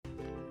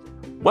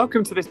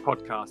Welcome to this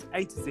podcast,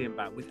 A to Z and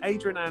Back, with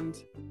Adrian and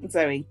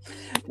Zoe.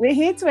 We're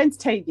here to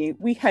entertain you,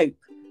 we hope,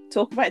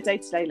 talk about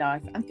day-to-day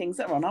life and things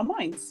that are on our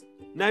minds.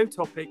 no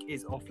topic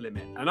is off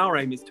limit, and our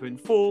aim is to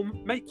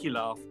inform, make you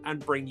laugh,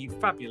 and bring you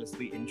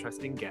fabulously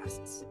interesting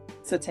guests.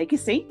 So take a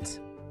seat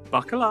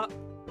Buckle up.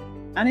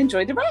 and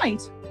enjoy the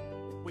ride.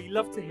 We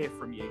love to hear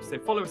from you, so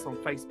follow us on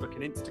Facebook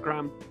and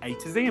Instagram, A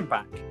to Z and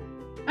Back.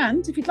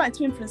 And if you'd like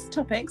to influence the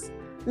topics,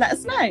 let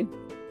us know.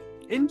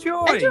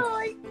 Enjoy!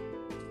 Enjoy!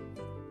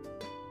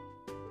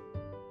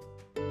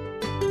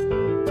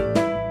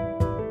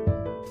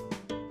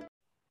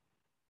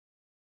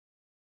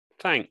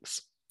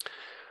 Thanks.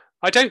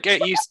 I don't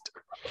get used...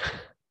 I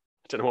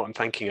don't know what I'm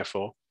thanking her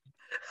for.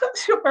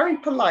 You're very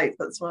polite,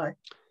 that's why.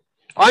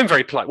 I'm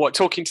very polite. What,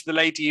 talking to the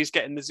lady who's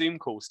getting the Zoom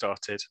call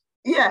started?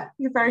 Yeah,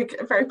 you're very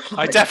polite.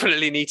 I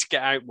definitely need to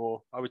get out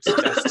more, I would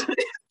suggest.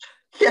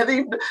 Yeah,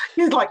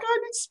 he's like, I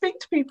need to speak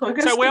to people.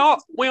 So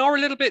we are a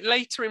little bit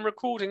later in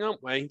recording,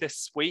 aren't we,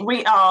 this week?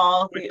 We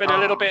are. We've been a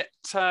little bit,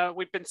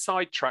 we've been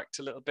sidetracked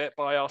a little bit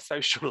by our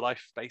social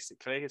life,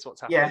 basically, is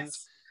what's happened.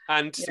 Yes.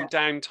 And some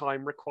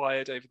downtime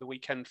required over the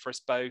weekend for us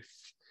both.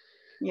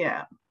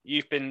 Yeah.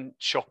 You've been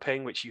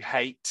shopping, which you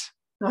hate.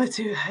 I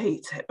do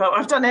hate it, but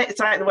I've done it. It's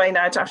out of the way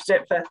now. I don't have to do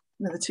it for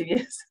another 2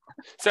 years.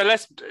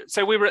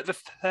 So we were at the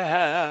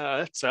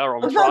theatre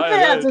on The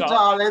Friday. theatre,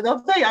 darling. The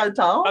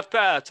theatre. The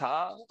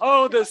theatre.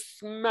 Oh, the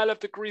smell of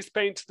the grease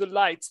paint, the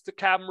lights, the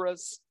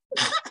cameras.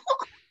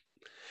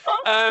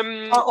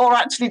 Or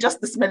actually just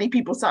the smelly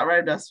people sat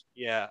around us.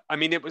 Yeah, I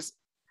mean, it was...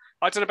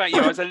 I don't know about you,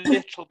 I was a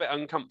little bit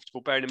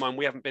uncomfortable, bearing in mind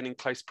we haven't been in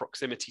close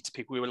proximity to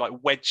people. We were like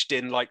wedged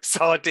in like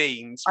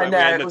sardines when we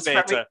were in the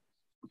theatre.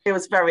 It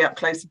was very up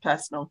close and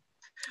personal.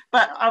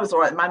 But I was all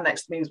right. The man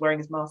next to me was wearing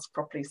his mask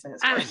properly. So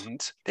it's great.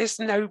 And there's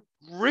no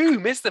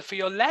room, is there, for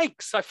your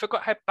legs? I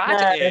forgot how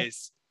bad it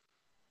is.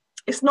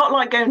 It's not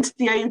like going to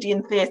the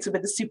Odeon Theatre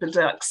with the super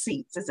deluxe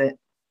seats, is it?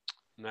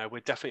 No, we'll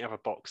definitely have a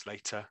box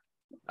later.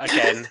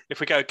 Again, if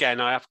we go again,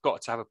 I have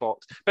got to have a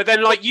box. But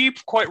then, like you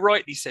quite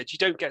rightly said, you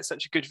don't get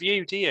such a good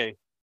view, do you?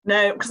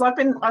 No, because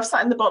I've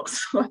sat in the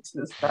box. sat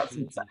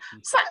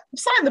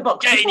in the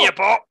box. Get in your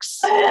box.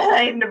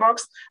 In the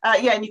box.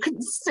 Yeah, and you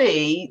couldn't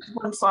see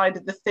one side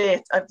of the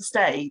theatre of the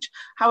stage.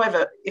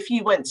 However, if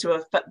you went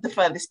to the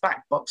furthest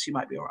back box, you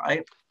might be all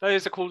right.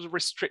 Those are called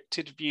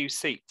restricted view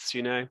seats,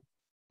 you know.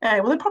 Yeah,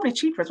 well, they're probably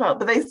cheaper as well,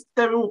 but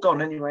they're all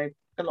gone anyway.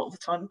 A lot of the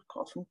time,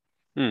 quite often.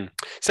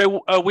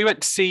 So we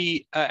went to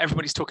see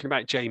everybody's talking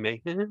about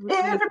Jamie.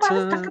 Everybody's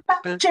talking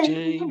about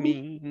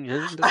Jamie.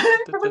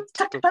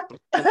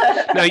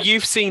 Now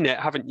you've seen it,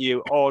 haven't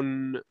you?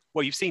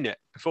 You've seen it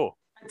before.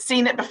 I'd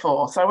seen it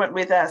before, so I went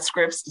with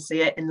Scrivs to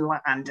see it in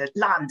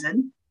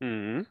London.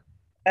 In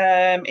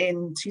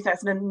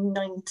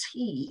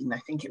 2019, I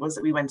think it was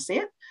that we went to see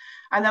it,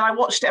 and then I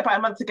watched it about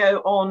a month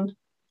ago on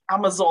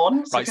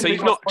Amazon. Right, so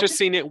you've not just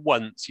seen it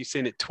once, you've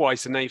seen it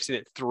twice, and now you've seen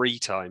it 3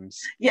 times.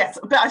 Yes,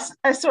 but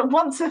I saw it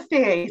once at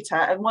theatre,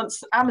 and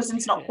once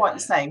Amazon's not quite the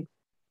same.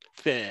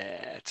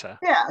 Theatre.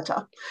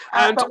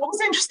 But what was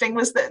interesting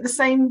was that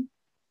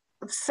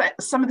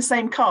some of the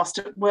same cast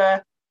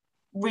were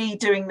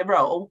redoing the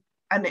role,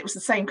 and it was the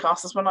same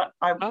cast as when I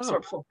saw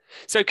it before.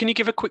 So can you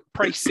give a quick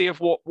précis of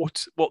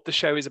what the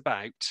show is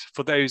about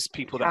for those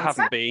people that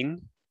haven't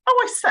been? Oh,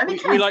 I certainly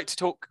can. We like to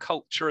talk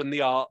culture and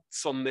the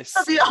arts on this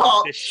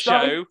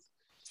show.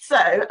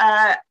 So,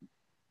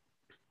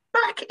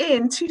 back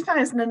in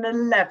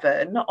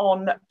 2011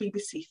 on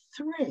BBC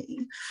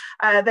Three,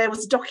 there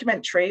was a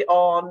documentary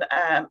on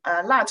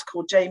a lad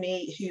called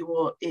Jamie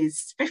who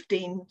is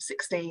 15,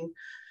 16,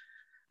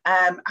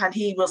 and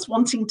he was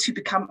wanting to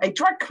become a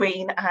drag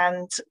queen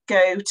and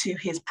go to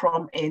his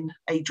prom in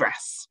a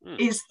dress.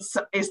 Is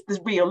the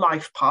real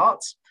life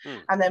part.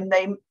 And then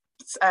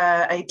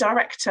a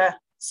director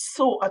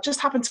I just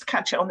happened to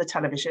catch it on the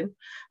television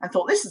and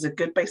thought this is a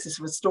good basis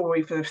of a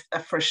story for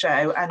a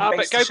show. And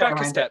but go back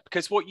a step,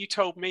 because what you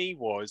told me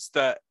was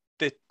that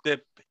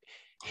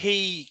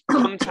he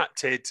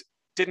contacted,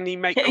 didn't he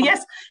make?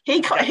 Yes,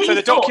 he. So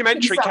the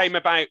documentary came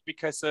about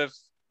because of.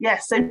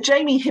 Yes, so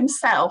Jamie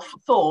himself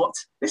thought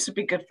this would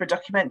be good for a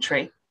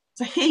documentary.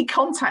 So he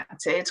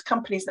contacted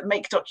companies that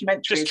make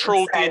documentaries. Just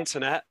trawled the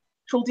internet.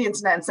 Trawled the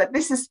internet and said,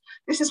 "This is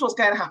what's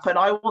going to happen.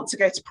 I want to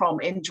go to prom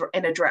in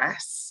a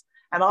dress."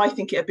 And I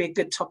think it would be a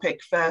good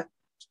topic for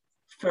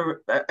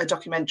a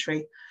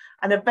documentary.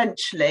 And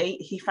eventually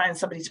he found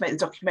somebody to make the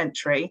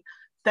documentary.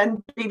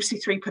 Then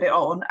BBC Three put it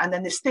on. And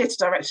then this theatre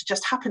director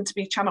just happened to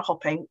be channel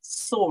hopping,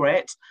 saw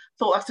it,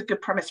 thought that's a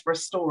good premise for a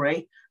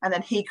story. And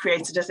then he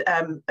created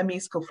a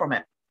musical from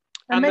it.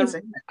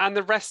 Amazing. And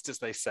the rest, as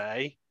they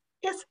say,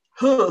 is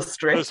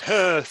history. Was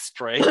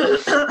history.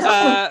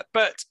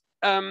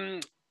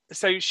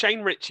 So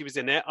Shane Ritchie was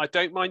in it. I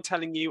don't mind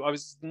telling you, I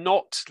was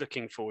not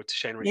looking forward to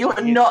Shane Ritchie. You were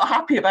not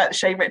happy about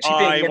Shane Ritchie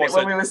being in it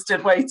when we were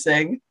stood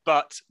waiting.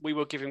 But we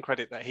will give him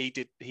credit that he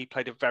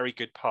played a very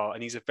good part,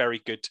 and he's a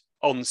very good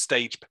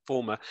on-stage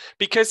performer.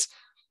 Because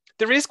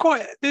there's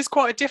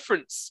quite a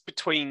difference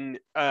between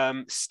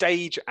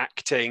stage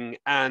acting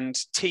and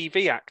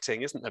TV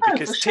acting, isn't there?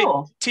 Because for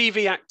sure.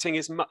 TV acting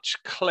is much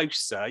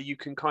closer. You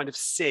can kind of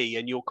see,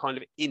 and you're kind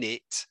of in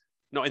it.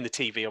 Not in the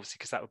TV, obviously,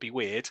 because that would be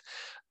weird.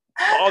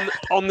 But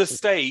on the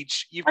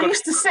stage, I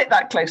used to sit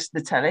that close to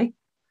the telly.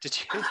 Did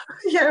you?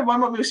 Yeah, my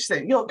mum used to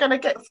say, "You're going to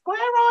get square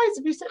eyes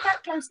if you sit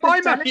that close to the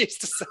telly." My mum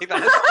used to say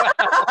that as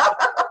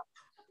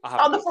well.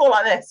 On the floor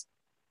like this.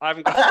 I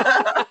haven't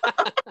got.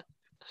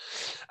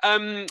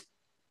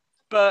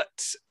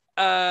 But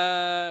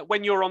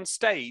when you're on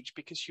stage,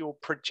 because you're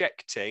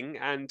projecting,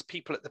 and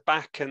people at the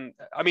back, and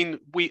I mean,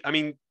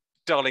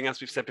 darling,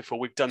 as we've said before,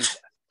 we've done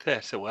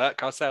theatre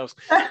work ourselves.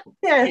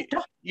 Yeah,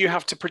 you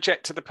have to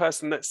project to the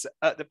person that's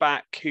at the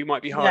back who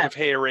might be hard of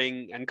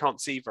hearing and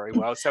can't see very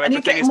well. So and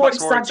everything you get is more much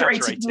more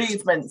exaggerated exaggerated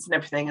movements and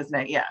everything, isn't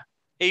it? Yeah,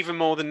 even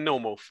more than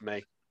normal for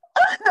me.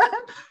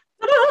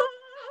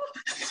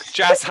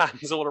 Jazz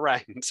hands all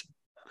around.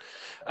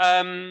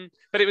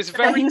 But it was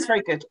he was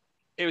very good.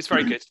 It was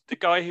very good. The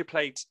guy who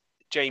played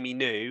Jamie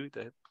New,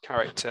 the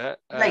character,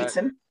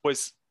 Leighton,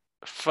 was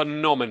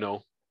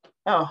phenomenal.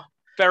 Oh,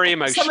 very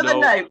emotional. Some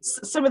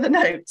of the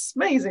notes,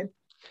 amazing.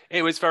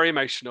 It was very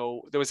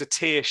emotional. There was a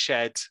tear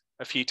shed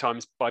a few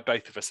times by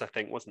both of us, I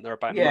think, wasn't there,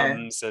 about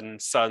mums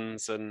and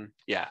sons, and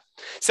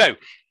So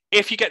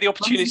if you get the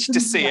opportunity to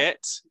see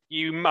it,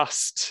 you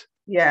must.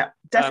 Yeah,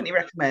 definitely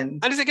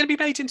recommend. And is it going to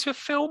be made into a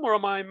film, or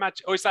am I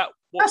imagining? Or is that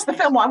that's the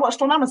film I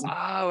watched on Amazon?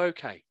 Oh,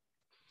 okay.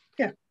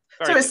 Yeah.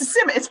 Very so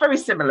it's very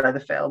similar, the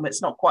film.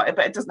 It's not quite,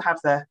 but it doesn't have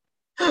the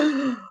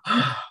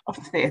of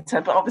the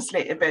theatre, but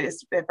obviously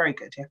it's very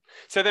good. Yeah.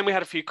 So then we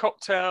had a few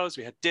cocktails.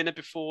 We had dinner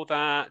before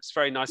that. It's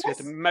very nice. Yes.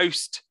 We had the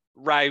most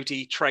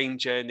rowdy train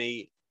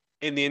journey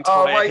in the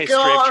entire history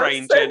of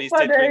train journeys.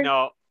 Funny. Did we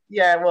not?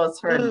 Yeah, it was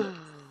horrendous.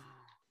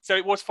 So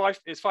it was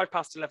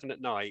 11:05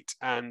 at night,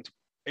 and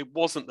it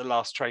wasn't the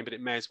last train, but it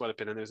may as well have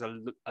been. And there was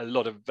a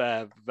lot of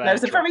there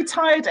was a very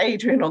tired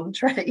Adrian on the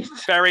train.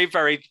 Very,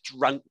 very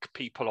drunk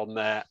people on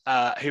there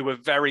who were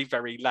very,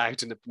 very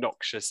loud and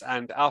obnoxious.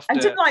 And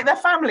didn't like their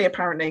family,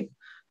 apparently.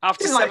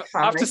 After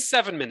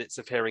 7 minutes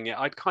of hearing it,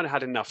 I'd kind of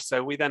had enough.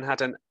 So we then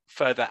had a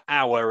further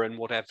hour and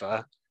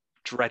whatever.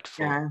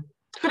 Dreadful. Yeah.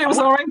 But it was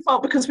our own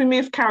fault because we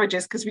moved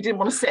carriages because we didn't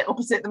want to sit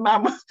opposite the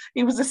man.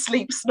 He was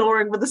asleep,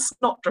 snoring with the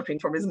snot dripping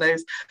from his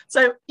nose.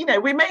 So,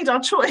 we made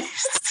our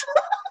choice.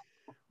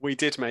 We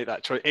did make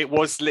that choice. It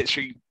was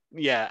literally,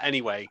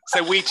 anyway.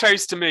 So we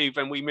chose to move,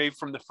 and we moved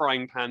from the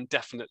frying pan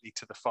definitely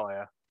to the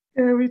fire.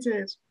 Yeah, we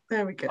did.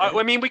 There we go.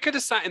 I mean, we could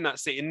have sat in that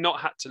seat and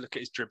not had to look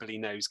at his dribbly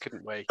nose,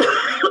 couldn't we?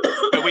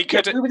 But we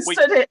couldn't. We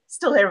would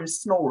still hear him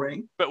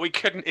snoring. But we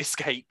couldn't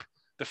escape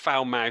the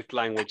foul-mouthed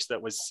language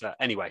that was,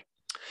 anyway.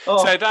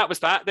 Oh. So that was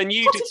that. Then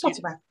you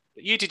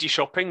did your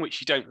shopping, which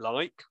you don't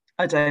like.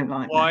 I don't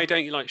like. Why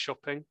don't you like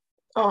shopping?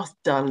 Oh, it's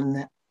dull, isn't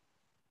it?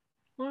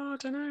 Well, I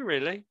don't know,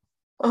 really.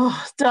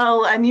 Oh,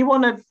 dull, and you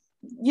want to.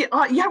 You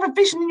have a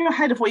vision in your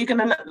head of what you're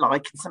going to look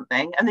like in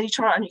something, and then you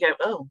try it and you go,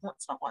 "Oh,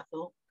 that's not what I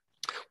thought."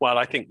 Well,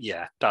 I think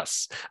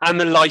that's and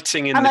the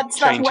lighting in the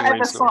changing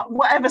rooms.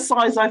 Whatever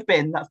size I've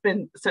been, that's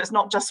been. So it's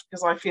not just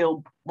because I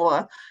feel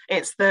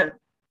it's the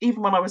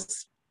even when I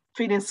was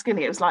feeling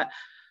skinny, it was like.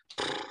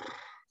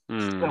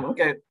 I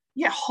go,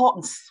 hot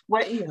and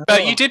sweaty.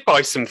 But you did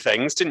buy some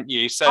things, didn't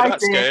you? So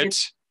that's good.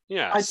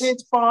 Yes. I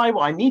did buy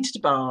what I needed to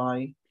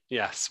buy.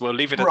 Yes, we'll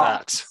leave it at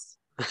that.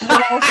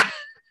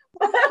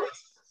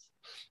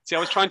 See, I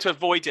was trying to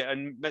avoid it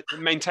and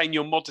maintain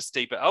your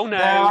modesty, but oh no.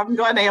 No, I haven't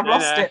got any, I've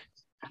lost it.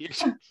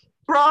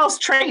 Bras,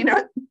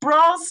 trainers,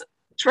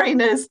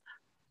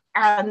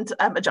 and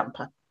a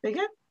jumper. There you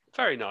go.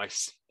 Very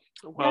nice.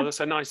 Well, that's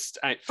a nice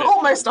outfit.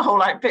 Almost a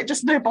whole outfit,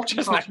 just no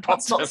bottoms.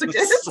 That's not so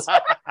good.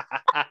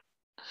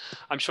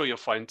 I'm sure you'll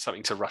find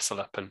something to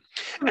rustle up. And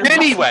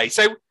anyway,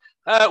 so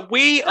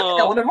we are. I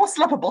don't want to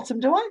rustle up a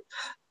bottom, do I?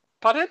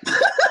 Pardon?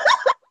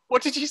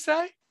 What did you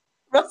say?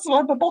 Rustle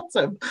up a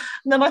bottom.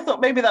 And then I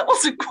thought maybe that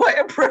wasn't quite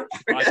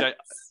appropriate.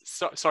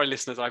 Sorry,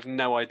 listeners, I have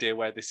no idea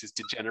where this is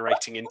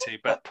degenerating into,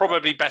 but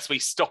probably best we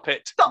stop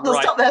it. Stop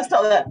there.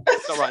 Stop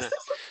right now.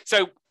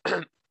 So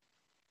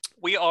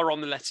we are on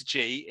the letter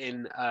G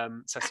in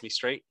Sesame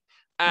Street.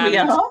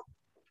 And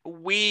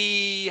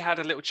we had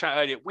a little chat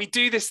earlier. We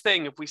do this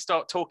thing if we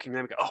start talking,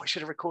 then we go, I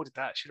should have recorded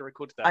that.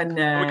 I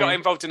know. And we got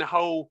involved in a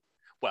whole,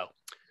 well,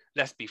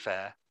 let's be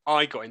fair.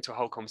 I got into a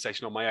whole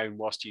conversation on my own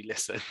whilst you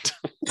listened.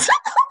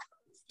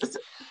 It's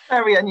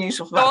very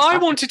unusual for that. I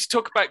wanted to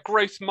talk about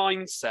growth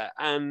mindset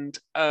and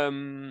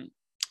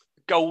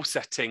goal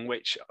setting,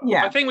 which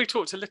I think we've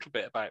talked a little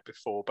bit about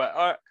before,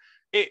 but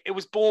it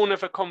was born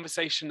of a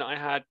conversation that I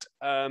had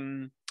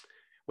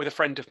with a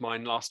friend of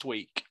mine last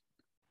week.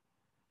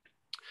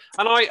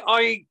 And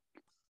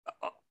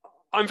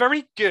I'm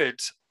very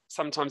good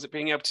sometimes at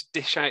being able to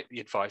dish out the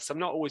advice. I'm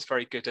not always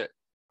very good at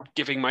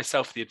giving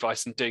myself the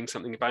advice and doing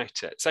something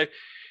about it. So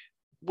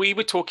we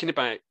were talking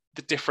about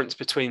the difference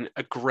between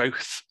a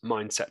growth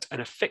mindset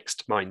and a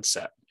fixed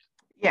mindset.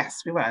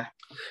 Yes, we were.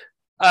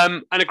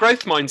 And a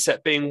growth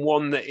mindset being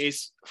one that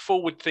is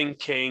forward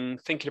thinking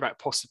about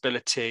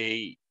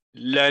possibility,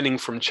 learning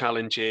from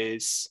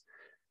challenges,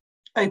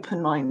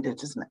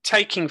 open-minded, isn't it?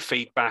 Taking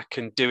feedback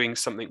and doing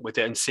something with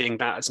it and seeing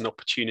that as an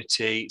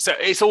opportunity. So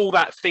it's all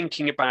that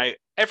thinking about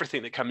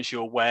everything that comes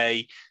your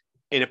way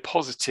in a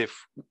positive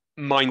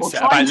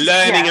mindset about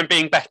learning and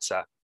being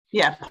better.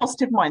 Yeah,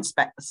 positive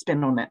mindset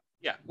spin on it.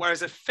 Yeah,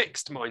 whereas a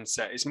fixed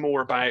mindset is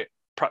more about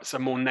perhaps a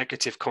more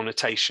negative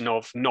connotation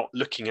of not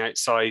looking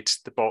outside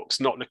the box,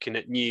 not looking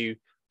at new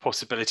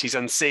possibilities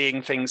and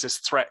seeing things as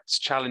threats,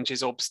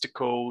 challenges,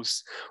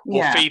 obstacles,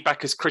 or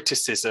feedback as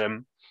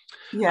criticism.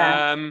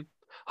 Yeah. And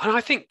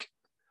I think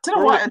I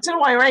don't know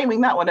why you're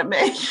aiming that one at me.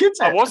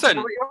 I wasn't.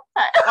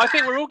 I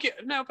think we're all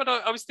but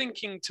I was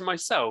thinking to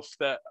myself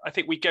that I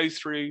think we go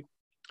through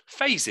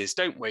phases,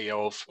 don't we?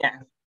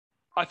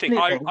 I think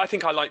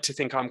I like to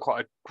think I'm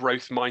quite a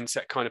growth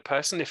mindset kind of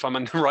person if I'm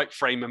in the right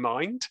frame of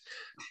mind.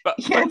 But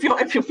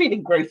if you're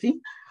feeling growthy.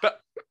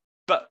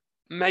 But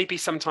maybe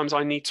sometimes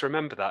I need to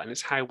remember that, and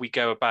it's how we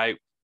go about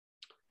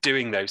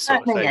doing those sort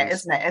of things. Yeah,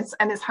 isn't it?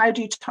 It's how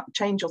do you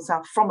change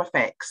yourself from a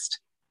fixed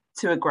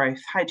to a growth?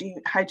 How do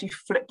you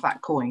flip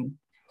that coin?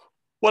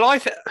 Well, I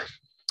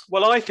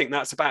think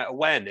that's about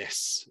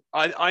awareness.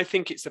 I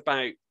think it's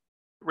about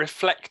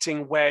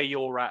reflecting where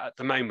you're at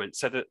the moment.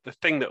 So that the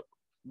thing that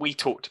we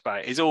talked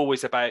about is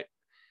always about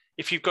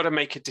if you've got to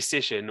make a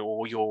decision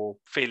or you're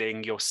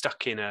feeling you're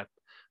stuck in a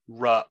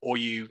rut or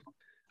you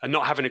are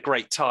not having a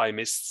great time,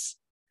 is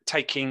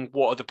taking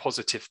what are the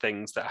positive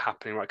things that are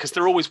happening, right? Because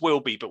there always will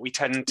be, but we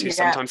tend to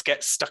sometimes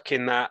get stuck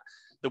in that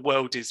the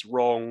world is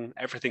wrong,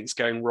 everything's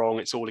going wrong,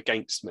 it's all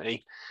against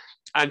me.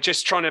 And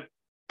just trying to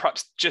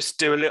perhaps just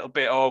do a little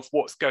bit of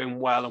what's going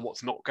well and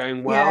what's not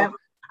going well. Yeah.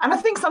 And I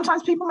think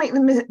sometimes people make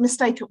the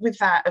mistake with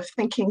that of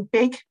thinking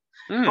big,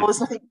 or there's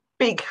nothing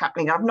big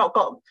happening. I've not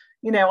got,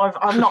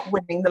 I'm not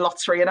winning the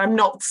lottery and I'm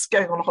not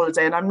going on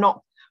holiday and I've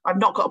not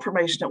got a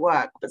promotion at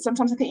work. But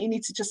sometimes I think you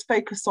need to just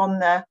focus on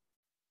the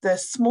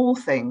small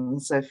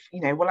things of,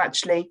 well,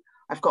 actually,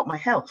 I've got my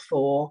health,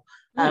 or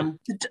do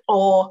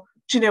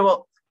you know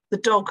what? The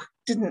dog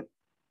didn't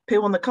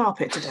poo on the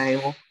carpet today,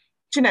 or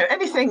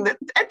anything that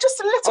just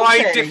a little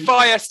thing. I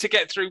defy us to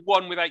get through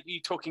one without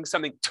you talking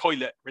something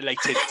toilet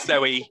related.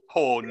 Zoe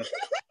Horn.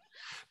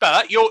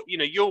 But your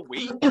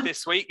week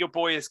this week, your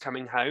boy is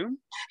coming home.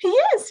 He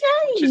is,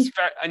 yay!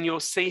 And you'll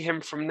see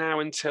him from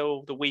now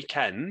until the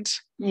weekend.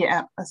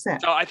 Yeah, that's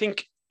it. So I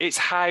think it's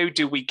how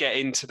do we get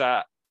into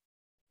that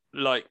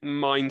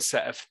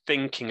mindset of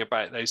thinking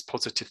about those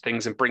positive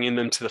things and bringing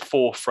them to the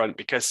forefront,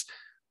 because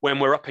when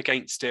we're up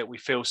against it, we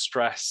feel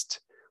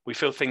stressed, we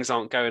feel things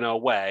aren't going our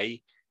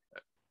way,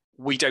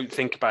 we don't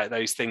think about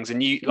those things.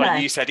 And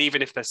you said,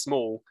 even if they're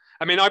small,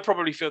 I mean, I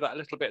probably feel that a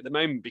little bit at the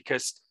moment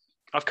because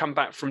I've come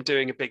back from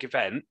doing a big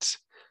event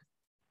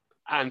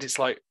and it's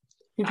like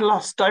you've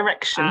lost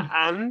direction.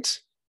 And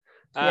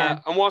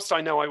whilst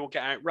I know I will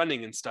get out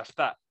running and stuff,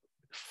 that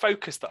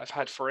focus that I've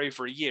had for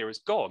over a year is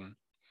gone.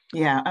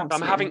 Yeah,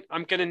 absolutely.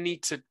 I'm going to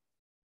need to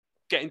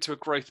get into a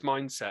growth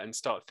mindset and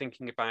start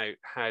thinking about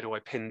how do I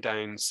pin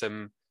down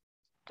some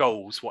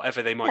goals,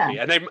 whatever they might be.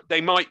 And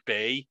they might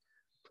be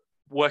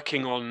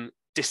working on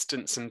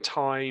distance and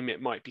time.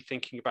 It might be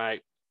thinking about,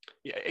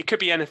 it could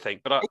be anything.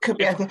 But it could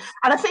be anything.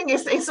 And I think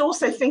it's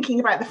also thinking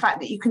about the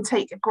fact that you can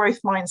take a growth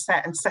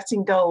mindset and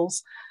setting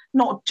goals,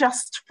 not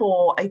just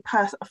for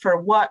a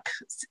work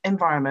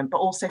environment, but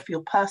also for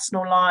your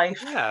personal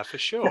life. Yeah, for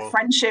sure. The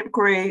friendship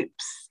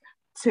groups,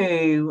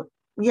 to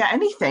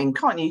anything,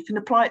 can't you? You can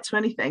apply it to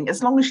anything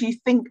as long as you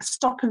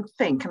stop and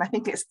think. And I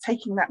think it's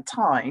taking that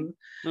time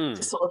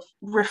to sort of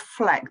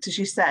reflect, as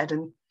you said,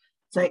 and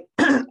say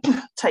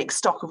take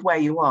stock of where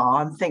you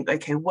are and think,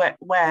 okay,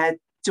 where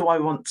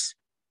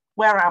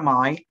am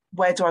I?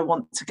 Where do I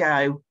want to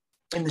go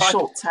in the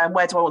short term?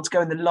 Where do I want to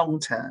go in the long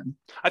term?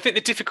 I think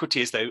the difficulty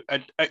is, though,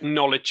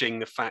 acknowledging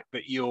the fact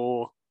that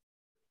you're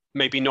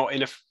maybe not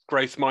in a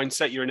growth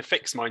mindset, you're in a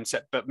fixed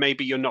mindset, but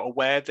maybe you're not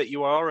aware that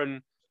you are.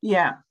 And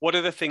what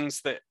are the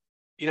things that,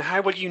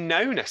 how will you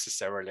know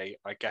necessarily,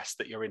 I guess,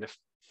 that you're in a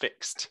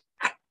fixed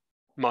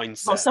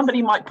mindset? Well,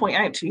 somebody might point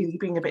out to you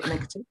being a bit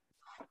negative.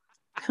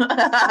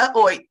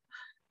 Or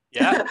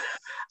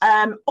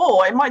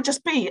it might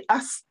just be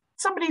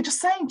somebody just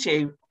saying to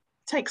you,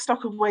 take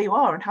stock of where you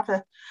are and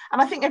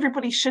and I think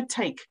everybody should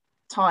take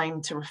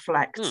time to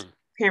reflect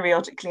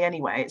periodically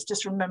anyway. It's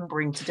just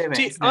remembering to do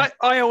it.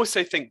 I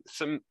also think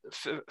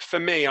for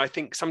me, I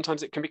think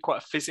sometimes it can be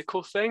quite a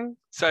physical thing.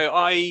 So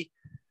I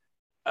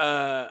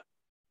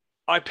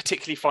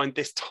particularly find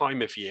this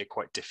time of year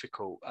quite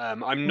difficult.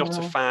 I'm not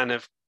a fan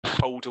of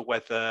colder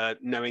weather,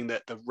 knowing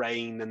that the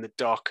rain and the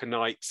darker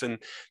nights, and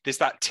there's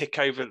that tick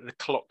over that the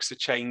clocks are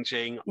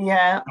changing.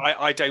 Yeah.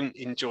 I don't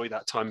enjoy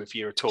that time of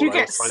year at all. Do you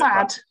get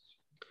sad?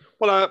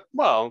 I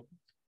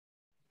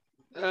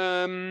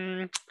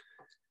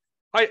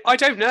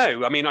don't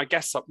know. I mean, I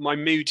guess my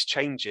mood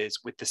changes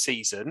with the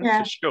season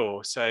for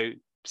sure. So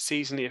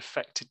seasonally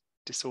affected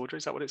disorder,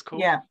 is that what it's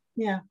called?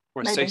 Yeah.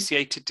 Or maybe.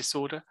 Associated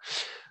disorder.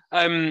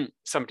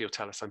 Somebody will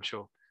tell us, I'm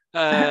sure.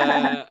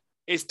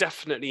 Is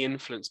definitely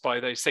influenced by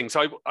those things.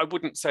 So I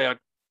wouldn't say I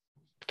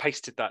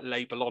pasted that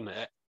label on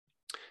it,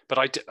 but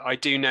I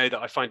do know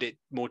that I find it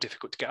more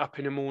difficult to get up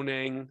in the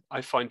morning.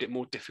 I find it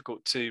more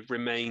difficult to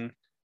remain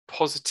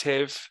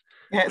positive.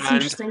 Yeah, it's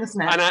interesting,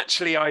 isn't it? And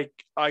actually, I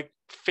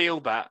feel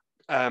that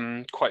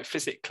quite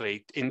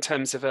physically in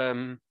terms of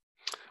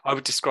I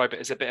would describe it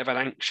as a bit of an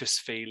anxious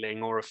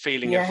feeling, or a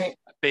feeling of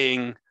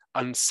being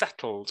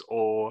unsettled.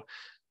 Or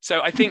so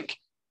I think,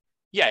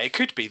 yeah, it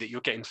could be that you're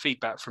getting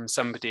feedback from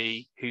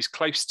somebody who's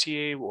close to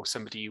you, or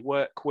somebody you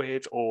work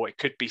with, or it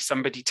could be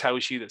somebody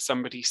tells you that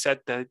somebody said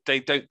that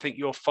they don't think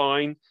you're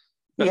fine.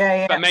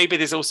 But maybe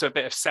there's also a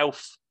bit of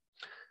self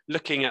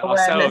looking at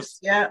ourselves,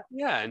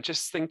 and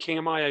just thinking,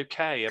 am I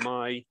okay? Am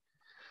I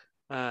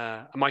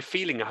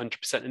feeling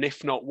 100%? And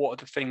if not, what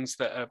are the things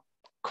that are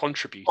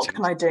contributing? What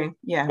can I do?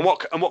 Yeah. And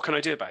what can I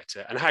do about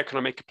it? And how can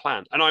I make a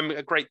plan? And I'm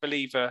a great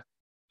believer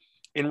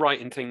in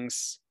writing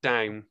things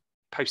down,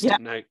 post-it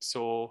notes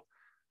or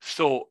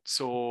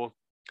thoughts, or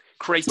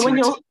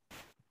creating. So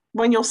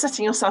when you're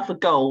setting yourself a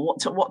goal,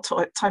 what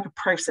type of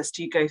process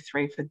do you go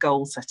through for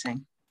goal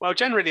setting? Well,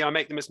 generally, I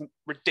make them as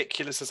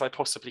ridiculous as I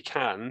possibly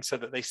can, so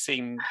that they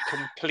seem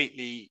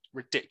completely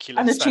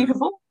ridiculous,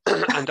 unachievable,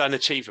 and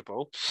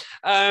unachievable.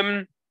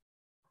 But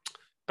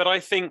I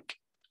think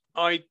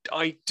I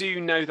do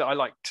know that I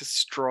like to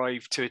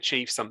strive to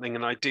achieve something,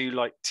 and I do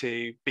like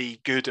to be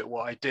good at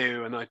what I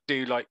do, and I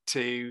do like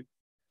to,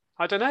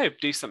 I don't know,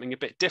 do something a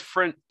bit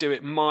different, do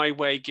it my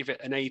way, give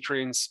it an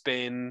Adrian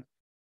spin.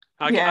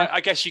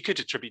 I guess you could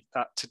attribute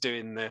that to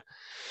doing the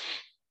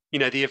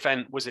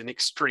event was an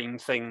extreme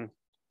thing.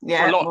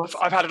 Yeah,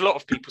 I've had a lot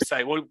of people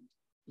say, "Well,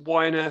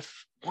 why on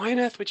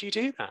earth would you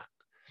do that?"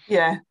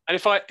 Yeah, and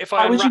if I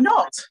why would you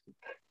not?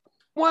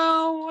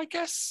 Well, I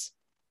guess.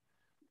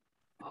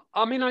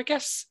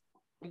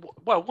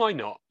 Well, why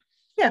not?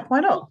 Yeah, why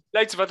not?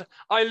 Loads of other.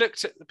 I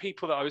looked at the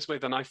people that I was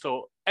with, and I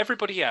thought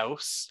everybody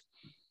else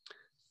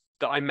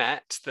that I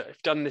met that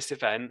have done this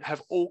event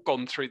have all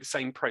gone through the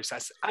same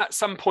process at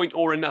some point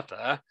or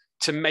another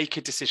to make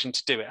a decision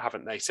to do it,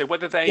 haven't they? So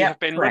whether they have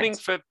been running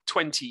for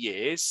 20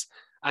 years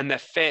and they're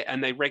fit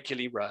and they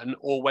regularly run,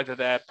 or whether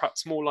they're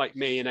perhaps more like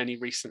me and only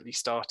recently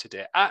started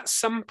it, at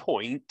some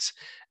point,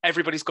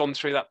 everybody's gone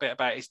through that bit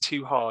about it's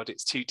too hard,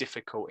 it's too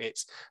difficult.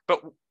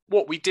 But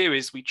what we do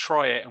is we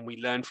try it and we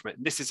learn from it.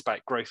 And this is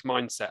about growth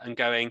mindset and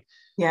going,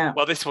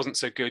 well, this wasn't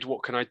so good.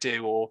 What can I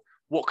do? Or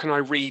what can I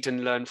read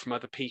and learn from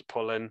other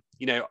people? And,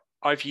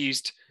 I've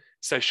used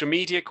social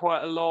media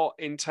quite a lot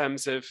in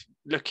terms of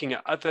looking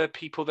at other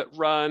people that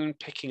run,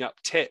 picking up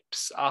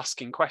tips,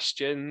 asking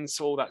questions,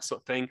 all that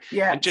sort of thing.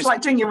 Yeah, and just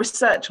like doing your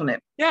research on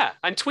it. Yeah,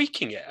 and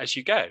tweaking it as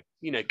you go.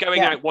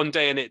 Going out one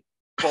day and it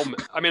bomb.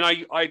 I mean,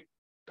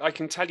 I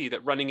can tell you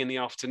that running in the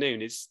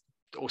afternoon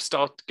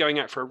start going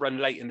out for a run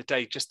late in the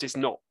day just is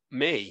not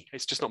me.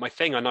 It's just not my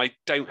thing, and I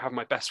don't have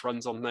my best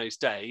runs on those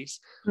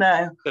days.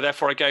 No. So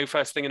therefore, I go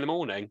first thing in the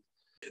morning.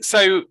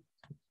 So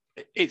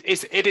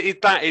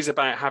that is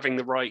about having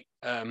the right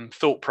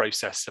thought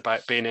process,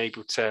 about being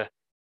able to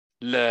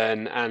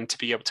learn and to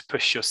be able to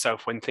push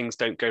yourself when things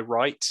don't go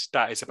right.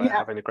 That is about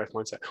having a growth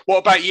mindset. What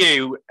about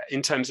you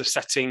in terms of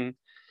setting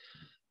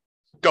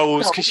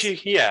goals? Because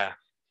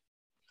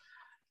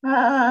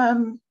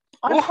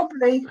I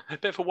probably a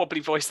bit of a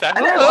wobbly voice there.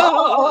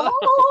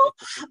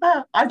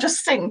 I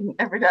just sing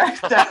every day.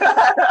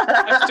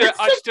 I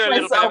just do a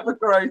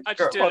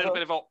little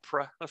bit of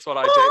opera. That's what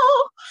I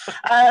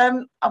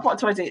do. What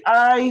do I do?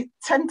 I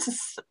tend to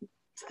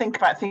think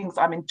about things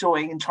I'm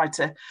enjoying and try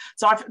to.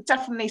 So I've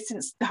definitely,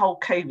 since the whole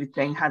COVID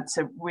thing, had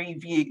to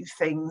review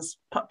things,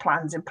 put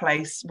plans in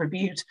place,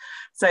 reviewed.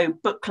 So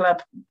book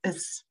club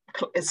is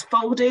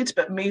folded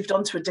but moved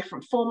on to a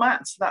different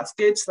format. So that's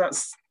good. So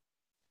it's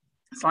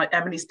like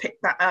Emily's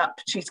picked that up.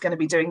 She's going to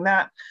be doing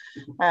that.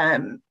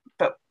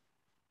 But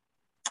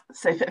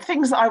so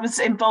things that I was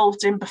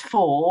involved in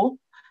before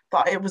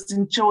that I was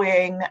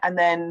enjoying and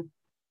then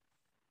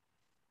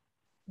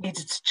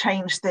needed to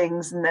change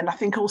things. And then I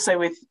think also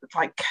with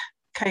like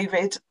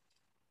COVID,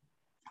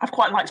 I've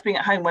quite liked being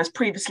at home, whereas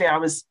previously I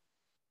was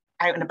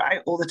out and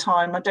about all the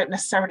time. I don't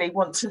necessarily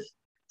want to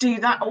do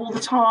that all the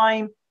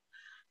time.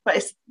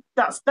 But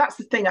that's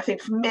the thing. I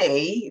think for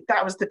me,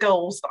 that was the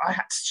goals that I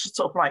had to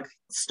sort of like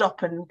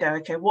stop and go,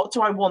 okay, what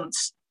do I want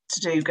to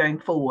do going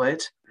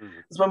forward?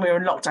 Because when we were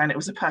in lockdown, it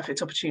was a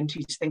perfect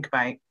opportunity to think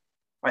about,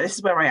 right, this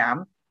is where I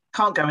am,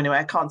 can't go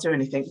anywhere, can't do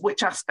anything.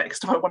 Which aspects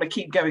do I want to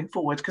keep going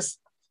forward? Because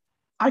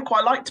I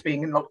quite liked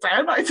being in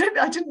lockdown. I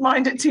didn't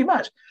mind it too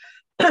much.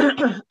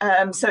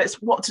 So it's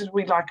what did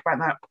we like about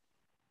that?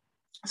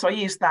 So I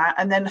used that.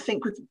 And then I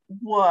think with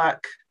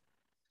work,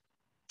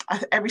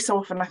 every so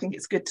often I think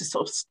it's good to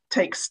sort of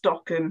take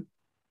stock and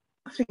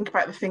think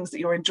about the things that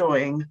you're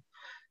enjoying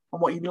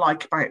and what you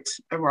like about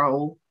a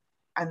role,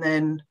 and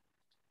then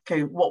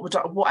okay,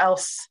 what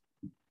else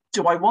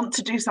do I want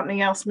to do?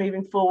 Something else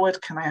moving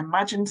forward? Can I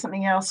imagine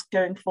something else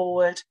going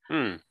forward?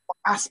 What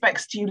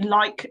aspects do you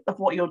like of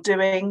what you're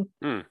doing?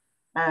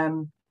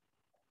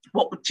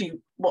 What would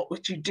you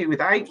do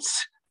without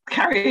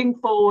carrying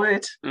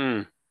forward?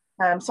 So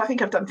I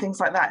think I've done things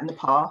like that in the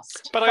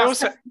past. But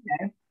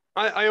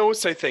I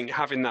also think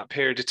having that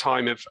period of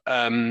time of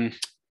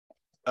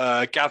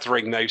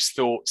gathering those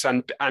thoughts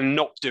and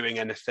not doing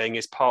anything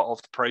is part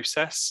of the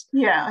process.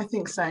 Yeah, I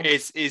think so.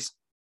 Is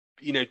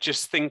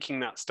just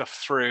thinking that stuff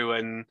through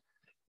and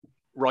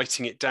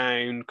writing it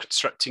down,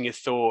 constructing your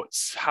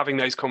thoughts, having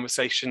those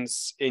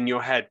conversations in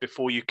your head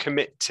before you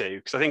commit to.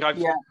 Because I think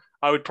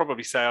I would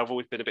probably say I've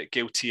always been a bit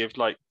guilty of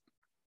like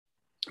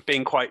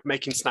being quite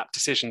making snap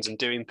decisions and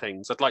doing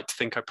things. I'd like to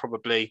think I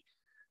probably,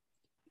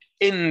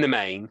 in the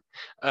main,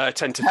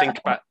 tend to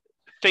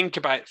think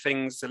about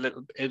things a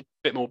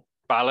bit more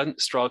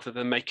balanced rather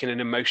than making an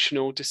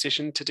emotional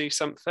decision to do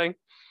something.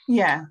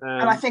 Yeah,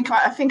 and I think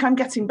I'm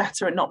getting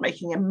better at not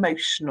making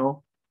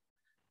emotional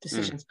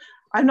decisions.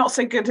 I'm not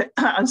so good at,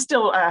 I'm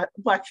still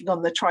working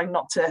on the trying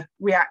not to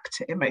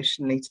react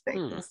emotionally to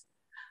things.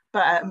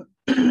 But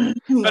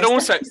but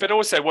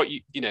also what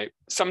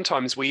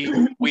sometimes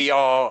we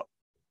are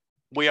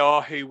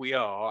who we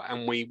are,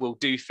 and we will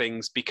do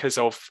things because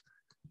of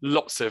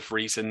lots of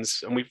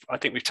reasons. And I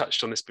think we've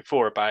touched on this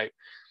before about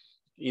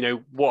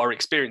what our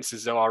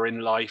experiences are in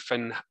life,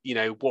 and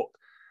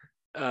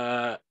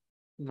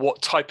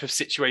what type of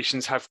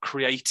situations have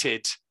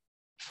created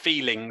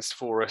feelings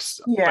for us,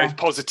 both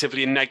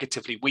positively and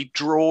negatively. We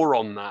draw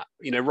on that,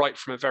 right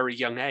from a very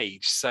young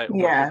age. So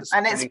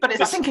I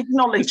think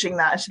acknowledging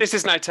that this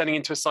is now turning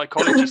into a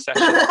psychology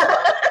session.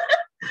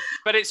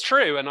 But it's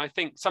true, and I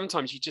think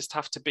sometimes you just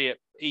have to be at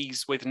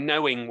ease with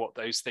knowing what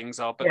those things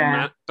are,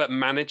 but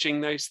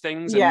managing those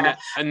things,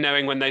 and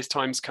knowing when those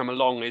times come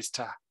along is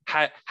to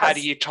how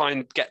do you try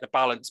and get the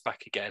balance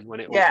back again when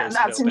it all goes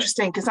that's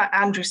interesting, because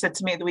Andrew said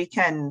to me at the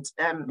weekend,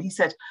 he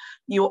said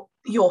you're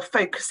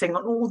focusing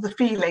on all the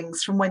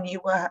feelings from when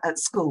you were at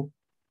school.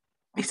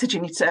 He said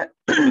you need to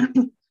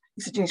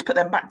put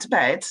them back to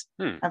bed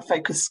and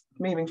focus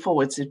moving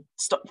forward, to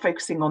stop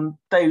focusing on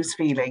those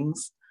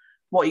feelings.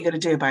 What are you going to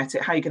do about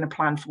it? How are you going to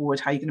plan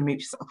forward? How are you going to move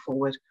yourself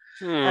forward?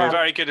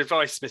 Very good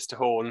advice, Mr.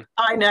 Horn.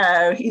 I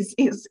know,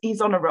 he's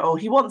on a roll.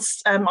 He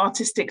wants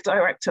artistic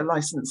director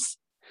license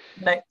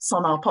notes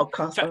on our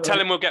podcast. Tell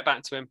him we'll get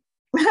back to him.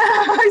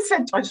 I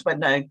just went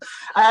no.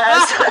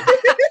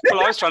 Well,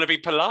 I was trying to be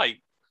polite.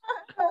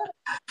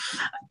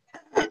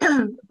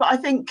 But I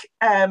think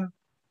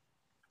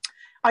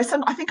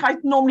I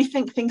normally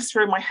think things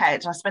through in my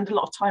head. I spend a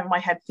lot of time in my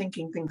head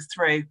thinking things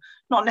through,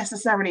 not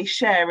necessarily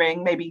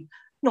sharing, maybe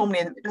normally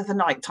in the middle of the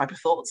night type of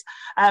thoughts.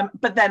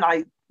 But then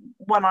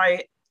when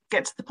I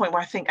get to the point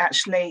where I think,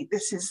 actually,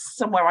 this is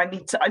somewhere I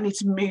need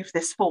to move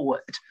this forward.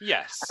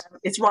 Yes.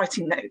 It's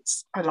writing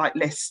notes. I like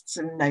lists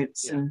and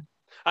notes. And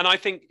I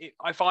think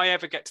if I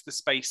ever get to the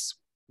space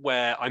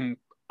where I'm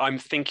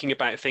thinking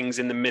about things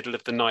in the middle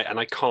of the night and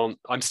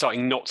I'm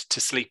starting not to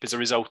sleep as a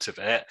result of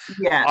it,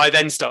 I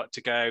then start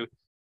to go,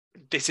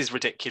 this is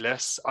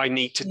ridiculous. I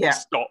need to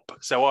stop.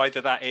 So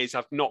either that is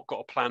I've not got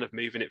a plan of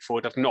moving it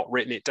forward, I've not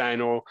written it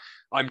down, or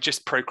I'm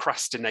just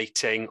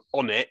procrastinating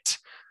on it.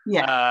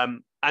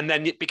 And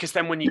then because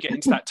then when you get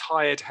into that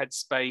tired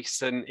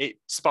headspace, and it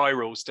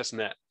spirals,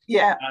 doesn't it?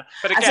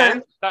 But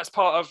again, that's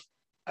part of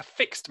a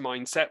fixed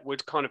mindset,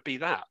 would kind of be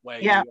that, where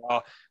you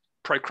are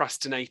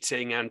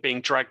procrastinating and being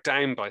dragged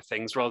down by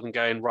things, rather than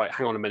going, right,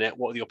 hang on a minute,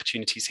 what are the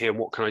opportunities here and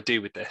what can I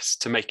do with this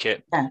to make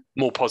it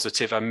more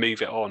positive and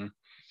move it on?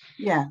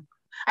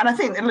 And I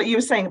think like you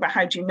were saying about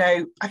how do you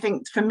know, I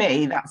think for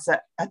me that's a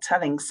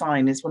telling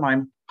sign is when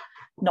I'm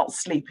not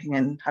sleeping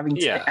and having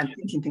to and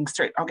thinking things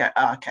through. I'll go,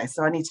 okay,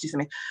 so I need to do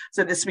something.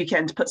 So this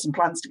weekend to put some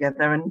plans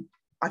together, and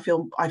I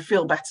feel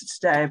better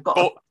today. I've got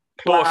a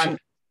plan.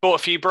 Bought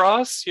a few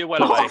bras. You're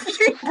well away. A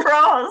few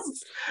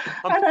bras.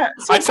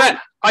 I'd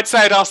say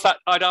I'd ask that.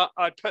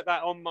 I'd put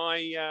that on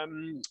my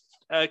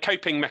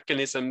coping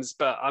mechanisms,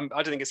 but I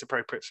don't think it's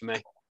appropriate for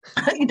me.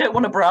 You don't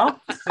want a bra?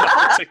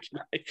 Not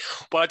particularly.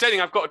 Well, I don't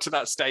think I've got to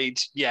that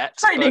stage yet.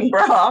 Training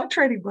bra.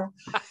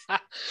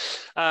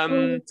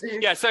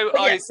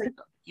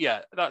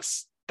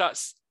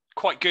 That's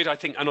quite good, I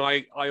think. And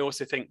I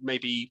also think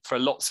maybe for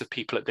lots of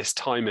people at this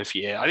time of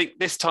year, I think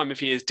this time of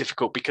year is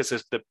difficult because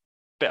of the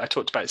bit I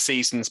talked about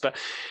seasons, but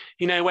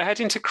we're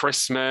heading to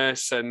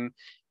Christmas, and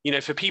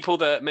for people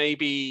that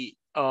maybe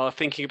are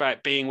thinking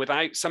about being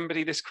without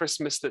somebody this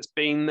Christmas that's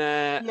been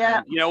there,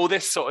 and, all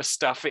this sort of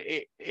stuff,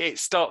 it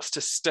starts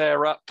to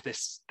stir up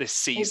this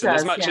season.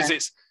 As much as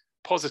it's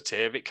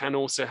positive, it can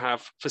also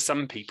have, for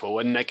some people,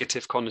 a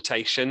negative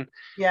connotation.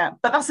 But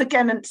that's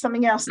again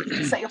something else that you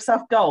can set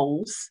yourself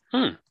goals,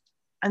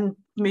 and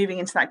moving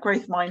into that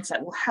growth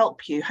mindset will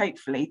help you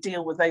hopefully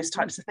deal with those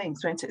types of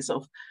things, won't it?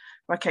 Sort of,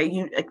 okay,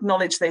 you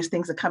acknowledge those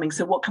things are coming,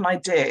 so what can I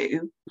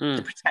do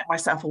to protect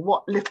myself, or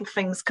what little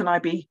things can I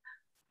be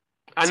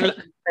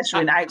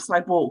taking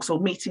outside walks, or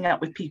meeting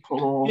up with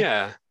people, or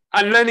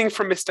and learning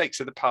from mistakes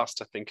of the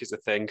past, I think, is a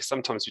thing.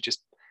 Sometimes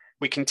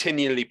we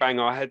continually bang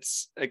our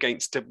heads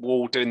against a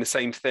wall doing the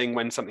same thing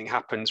when something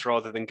happens,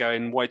 rather than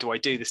going, why do I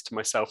do this to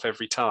myself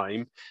every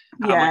time?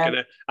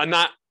 And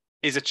that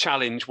is a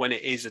challenge when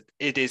it is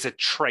a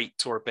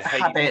trait or a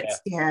behavior. Habit,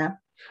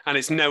 and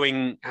it's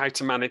knowing how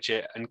to manage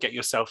it and get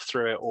yourself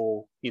through it,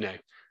 or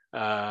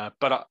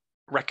but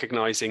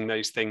recognizing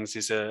those things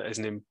is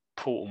an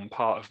important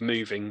part of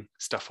moving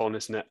stuff on,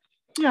 isn't it?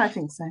 Yeah, I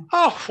think so.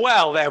 Oh,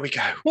 well, there we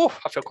go. Oh,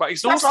 I feel quite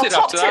exhausted That's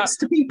our after top tips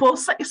to people: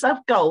 set yourself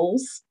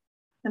goals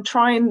and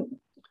try and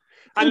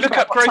look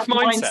up growth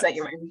mindset.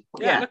 You're in.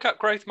 Yeah, look up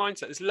growth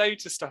mindset. There's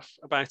loads of stuff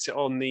about it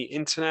on the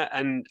internet,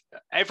 and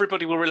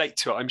everybody will relate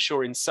to it, I'm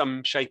sure, in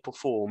some shape or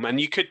form. And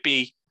you could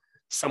be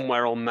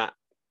somewhere on that,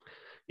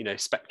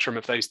 spectrum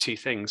of those two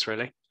things,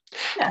 really.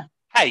 Yeah.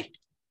 Hey.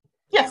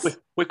 Yes.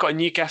 We've got a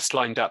new guest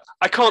lined up.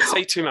 I can't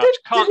say too much.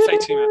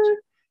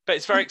 But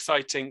it's very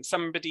exciting.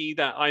 Somebody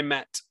that I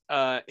met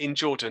in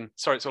Jordan.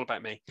 Sorry, it's all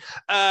about me.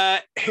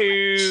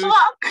 Who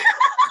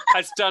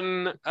has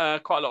done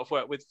quite a lot of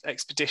work with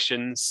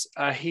expeditions.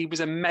 He was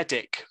a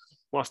medic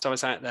whilst I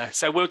was out there.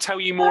 So we'll tell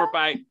you more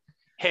about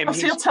him.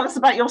 So he'll tell us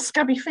about your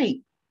scabby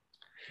feet.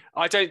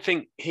 I don't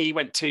think he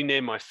went too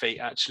near my feet,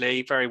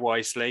 actually, very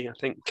wisely. I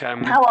think.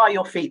 How are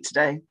your feet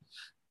today?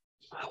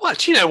 Well,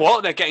 do you know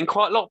what? They're getting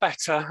quite a lot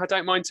better. I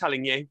don't mind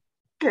telling you.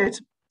 Good.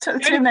 The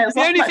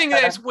only thing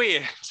that is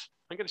weird,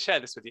 I'm going to share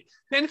this with you.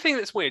 The only thing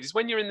that's weird is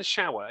when you're in the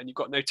shower and you've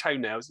got no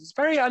toenails. It's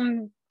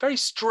a very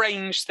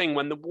strange thing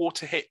when the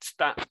water hits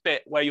that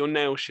bit where your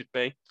nail should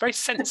be. Very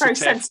sensitive. It's very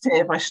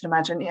sensitive, I should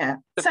imagine. Yeah.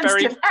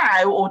 Sensitive,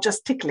 ow, or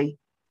just tickly?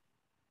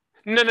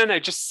 No.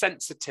 Just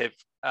sensitive.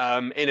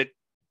 In a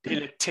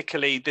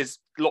tickly. There's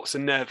lots of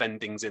nerve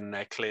endings in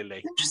there.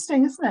 Clearly.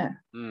 Interesting, isn't it?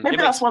 Maybe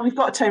that's why we've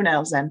got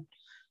toenails then.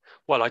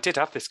 Well, I did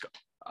have this.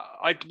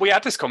 We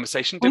had this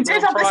conversation. We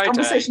did have this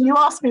conversation. You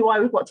asked me why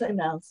we've got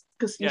toenails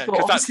because you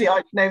thought obviously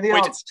I know the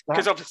answer to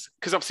that.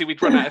 Because obviously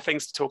we'd run out of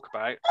things to talk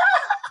about.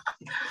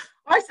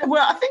 I said,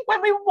 well, I think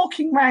when we were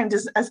walking around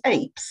as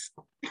apes,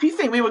 if you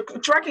think we were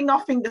dragging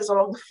our fingers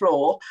along the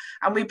floor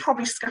and we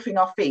probably scuffing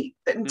our feet,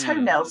 then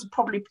toenails would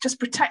probably just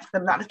protect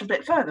them that little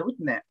bit further,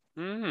 wouldn't it?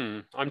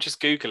 I'm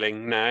just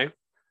Googling now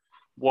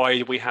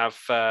why we have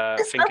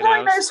fingernails. Is a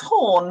rhino's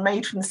horn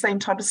made from the same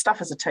type of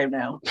stuff as a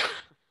toenail?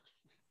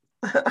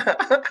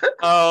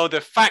 Oh,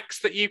 the facts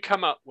that you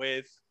come up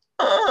with.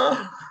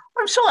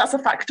 I'm sure that's a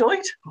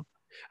factoid.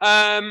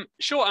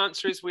 Short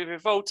answer is we've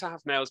evolved to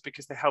have nails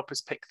because they help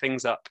us pick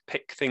things up,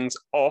 pick things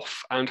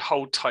off, and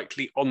hold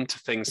tightly onto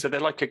things. So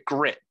they're like a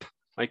grip,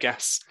 I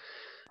guess.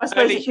 I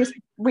suppose it's just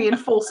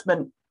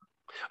reinforcement.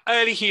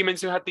 Early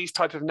humans who had these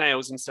type of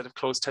nails instead of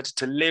claws tended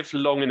to live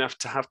long enough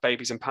to have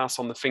babies and pass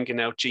on the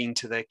fingernail gene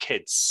to their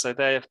kids. So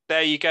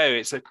there you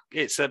go.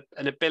 It's an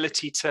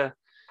ability to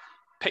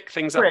pick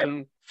things up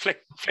and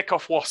flick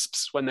off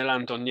wasps when they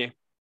land on you.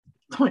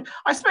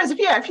 I suppose if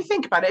you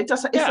think about it,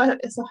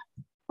 it's a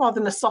rather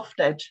than a soft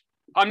edge.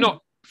 I'm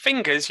not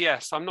fingers.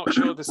 Yes, I'm not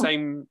sure the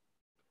same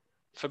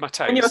for my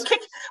toes.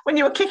 When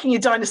you were kicking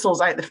your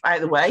dinosaurs out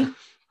the way.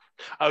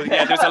 Oh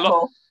yeah,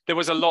 there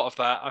was a lot of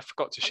that. I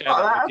forgot to share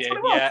that with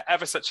you. Yeah,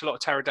 ever such a lot of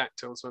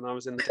pterodactyls when I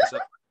was in the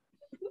desert.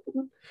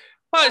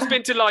 Well, it's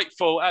been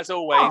delightful as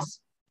always.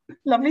 Oh,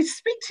 lovely to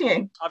speak to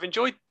you. I've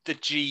enjoyed the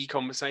G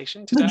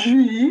conversation today. The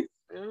G.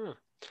 Yeah.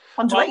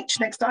 On to H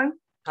next time.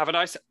 Have a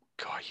nice.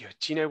 God,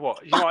 do you know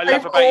what? You know what I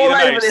love about you the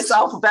most? All over this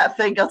alphabet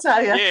thing, I'll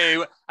tell you.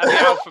 You and the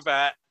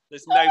alphabet.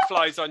 There's no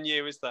flies on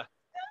you, is there?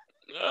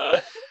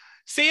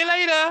 See you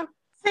later.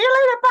 See you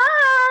later.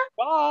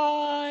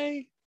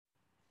 Bye.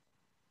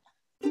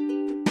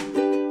 Bye.